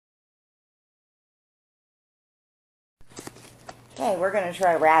Okay, we're going to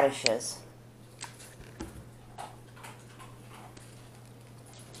try radishes.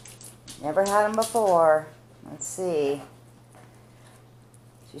 Never had them before. Let's see.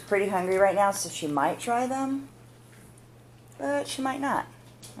 She's pretty hungry right now, so she might try them. But she might not.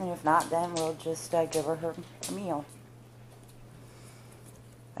 And if not, then we'll just give her her meal.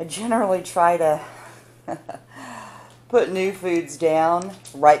 I generally try to put new foods down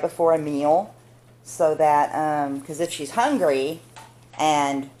right before a meal, so that, because if she's hungry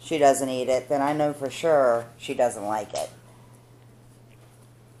and she doesn't eat it, then I know for sure she doesn't like it.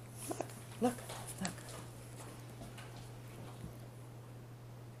 Look, look.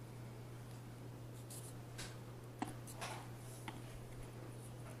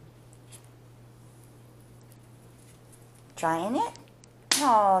 Trying it?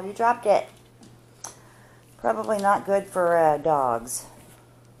 Oh, you dropped it. Probably not good for dogs.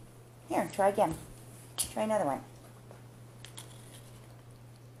 Here, try again. Try another one.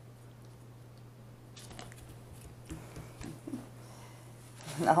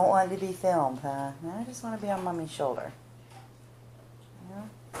 I don't want to be filmed, huh? I just want to be on Mommy's shoulder.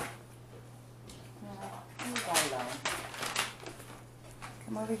 Yeah.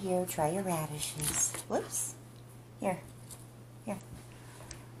 Come over here, try your radishes. Whoops. Here. Here.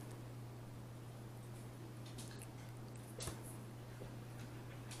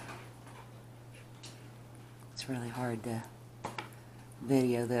 It's really hard to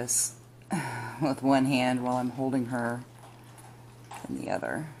video this with one hand while I'm holding her in the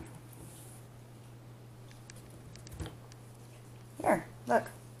other. Here, look,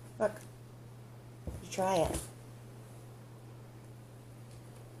 look. You try it.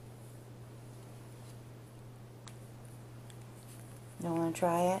 You want to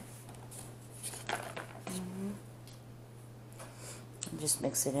try it? Just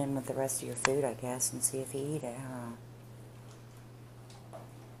mix it in with the rest of your food, I guess, and see if you eat it, huh?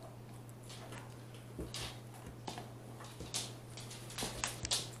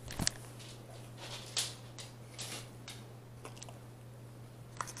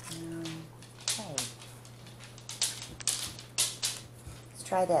 Okay. Let's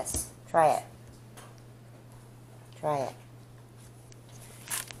try this. Try it. Try it.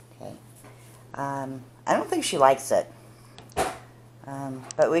 Okay. I don't think she likes it.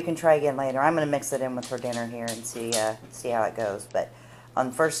 But we can try again later. I'm going to mix it in with her dinner here and see how it goes. But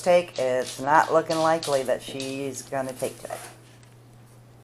on first take, it's not looking likely that she's going to take to it.